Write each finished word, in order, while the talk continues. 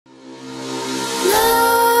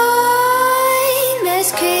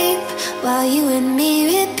while you and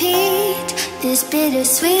me repeat. This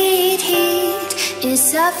bittersweet heat is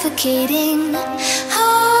suffocating.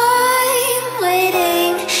 I'm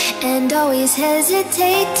waiting and always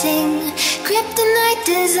hesitating. Kryptonite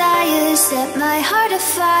desires set my heart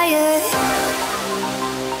afire.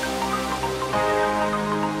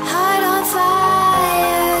 Heart on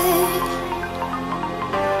fire.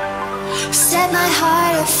 Set my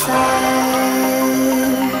heart afire.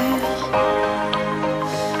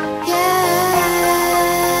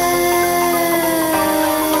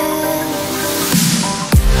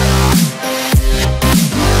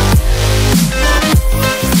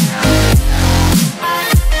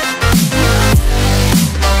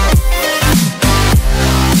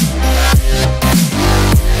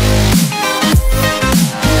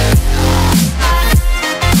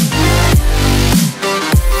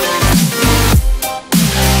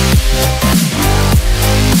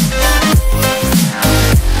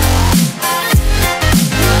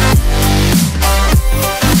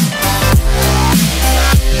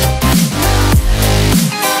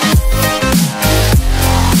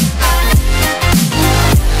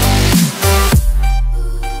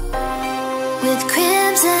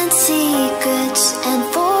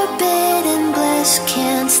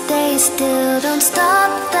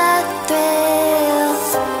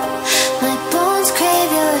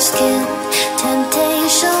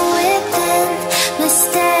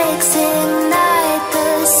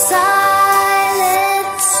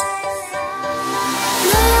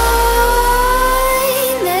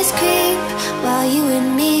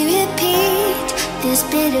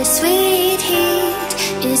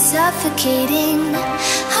 Suffocating.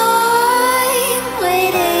 I'm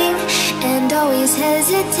waiting and always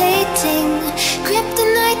hesitating.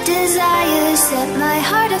 Kryptonite desires set my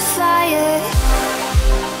heart afire.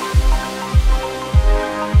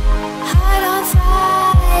 Heart on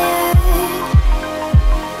fire.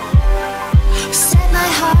 Set my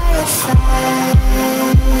heart afire.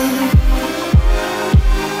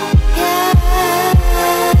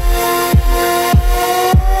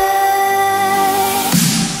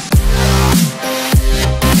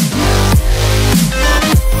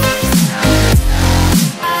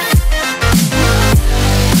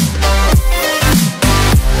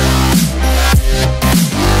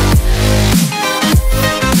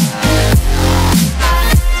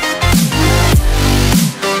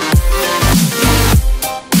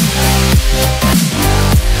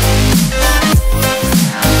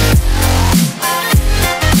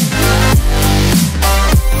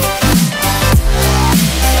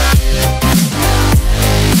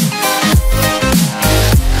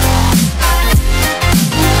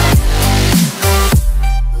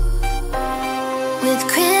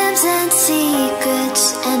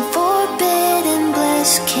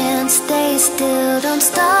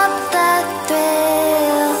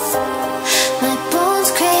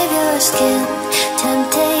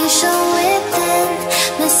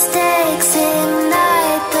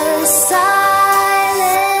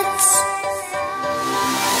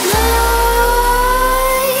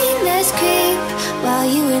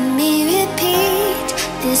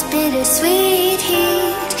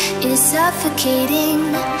 Suffocating.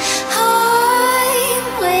 I'm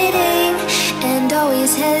waiting and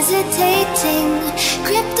always hesitating.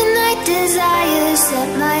 Kryptonite desires set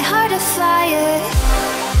my heart afire.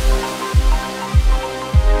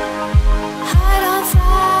 Heart on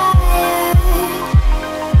fire.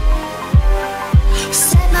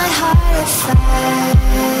 Set my heart afire.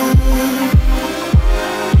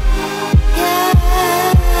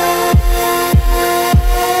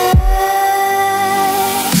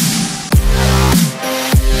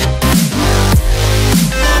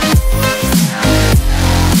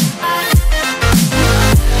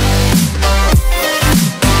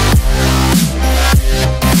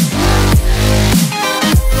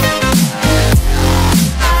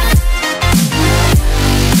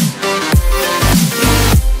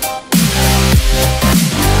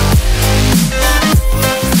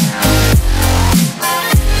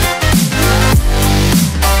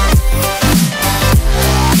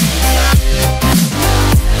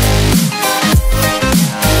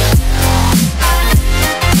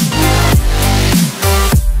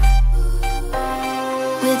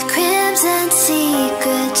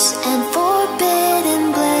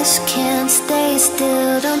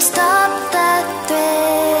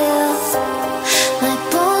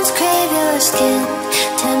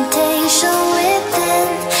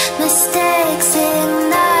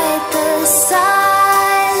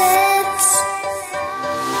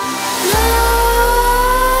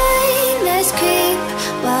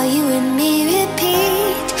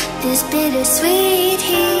 This bittersweet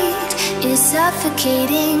heat is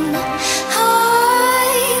suffocating.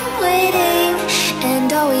 I'm waiting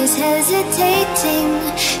and always hesitating.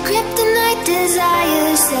 Kryptonite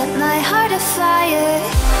desires set my heart afire.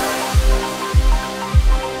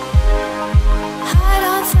 Heart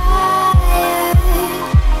on fire.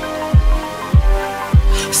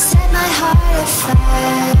 Set my heart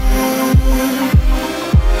afire.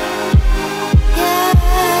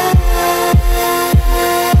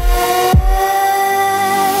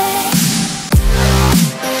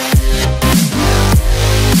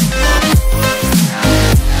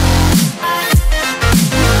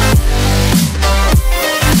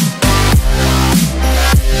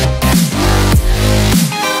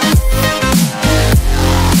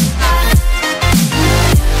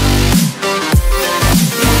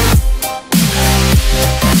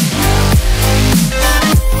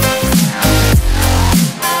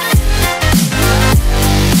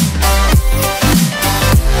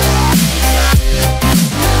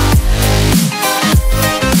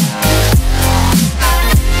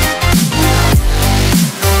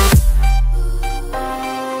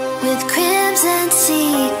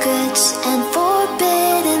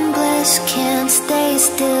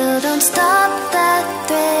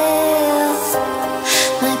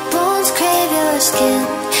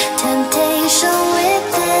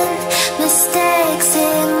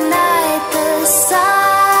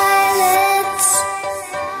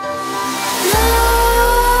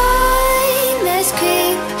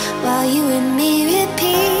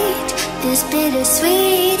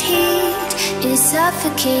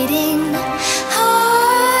 Suffocating.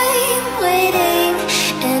 I'm waiting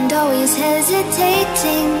and always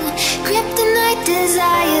hesitating. Kryptonite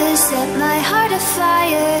desires set my heart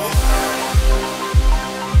afire.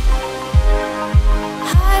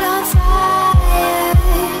 Heart on fire.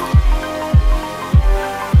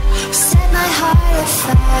 Set my heart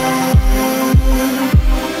afire.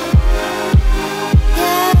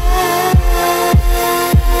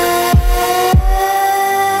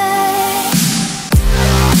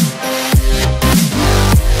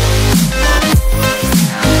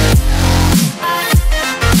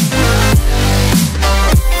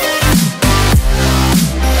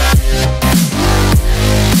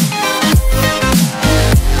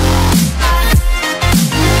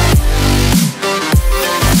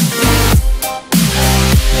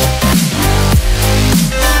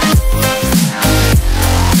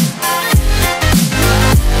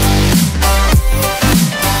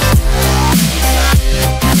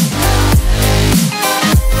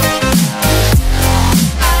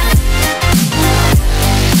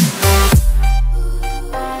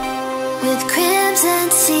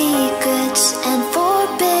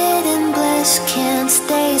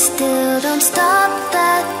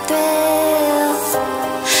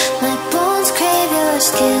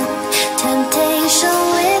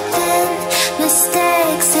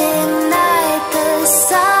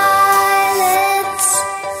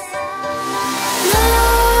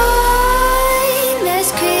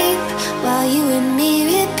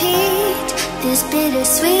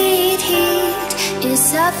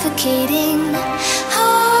 Suffocating.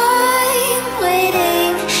 I'm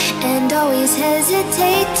waiting and always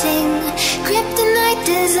hesitating. Kryptonite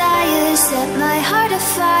desires set my heart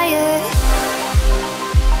afire.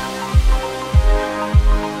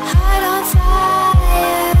 Heart on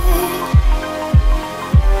fire.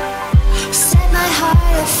 Set my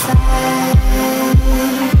heart afire.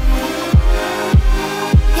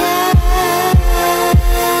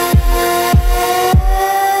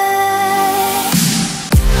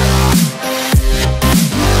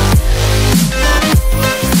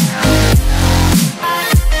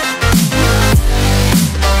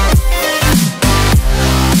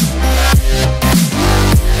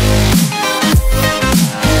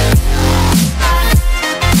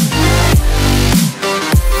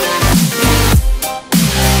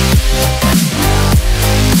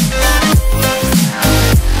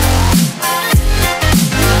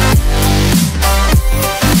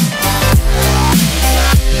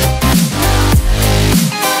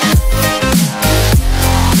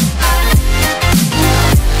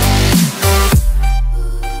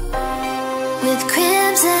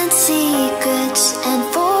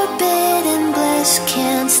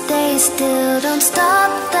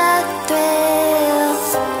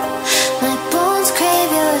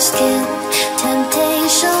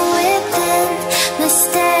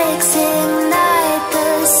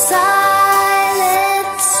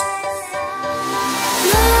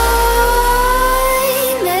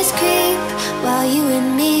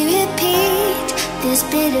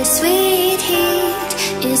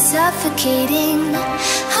 suffocating.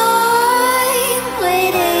 I'm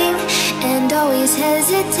waiting and always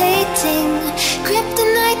hesitating.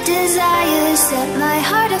 Kryptonite desires set my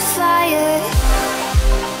heart afire.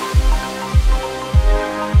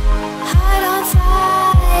 Heart on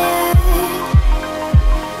fire.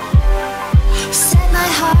 Set my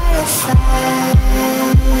heart afire.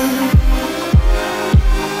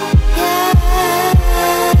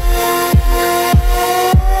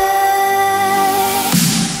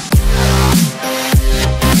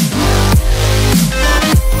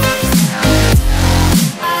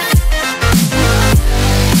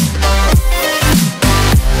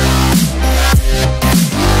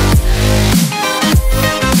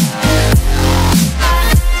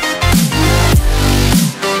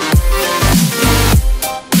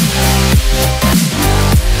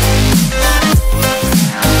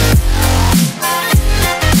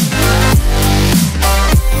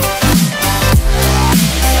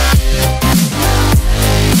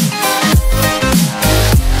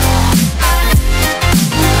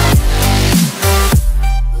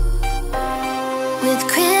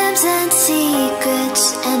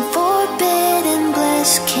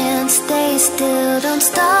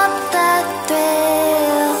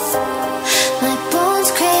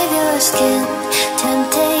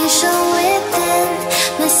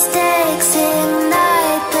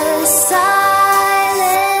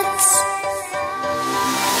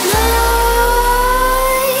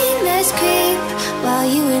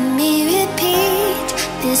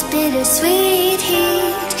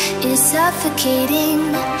 Suffocating,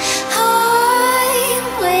 I'm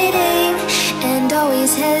waiting and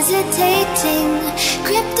always hesitating.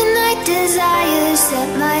 Kryptonite desires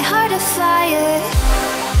set my heart afire.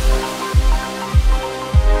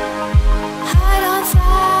 Heart on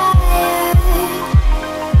fire.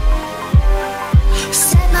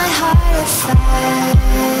 Set my heart afire.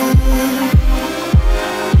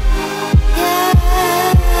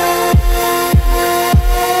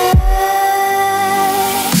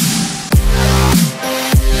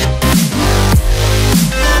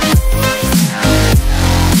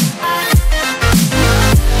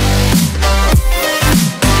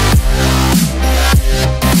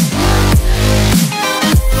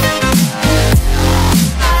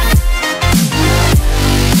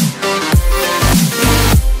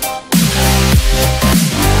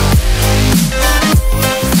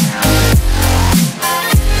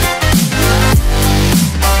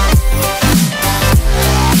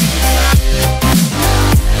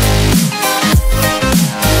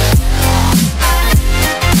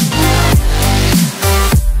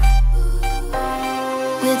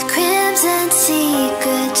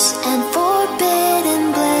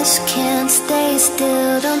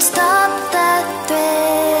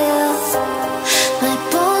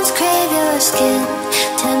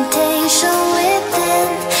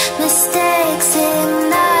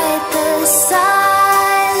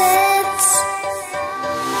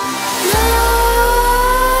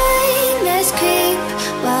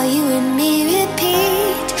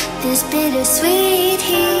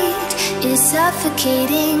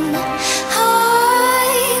 Suffocating,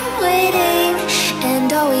 I'm waiting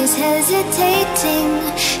and always hesitating.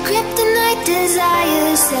 Kryptonite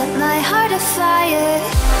desires set my heart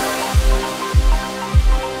afire.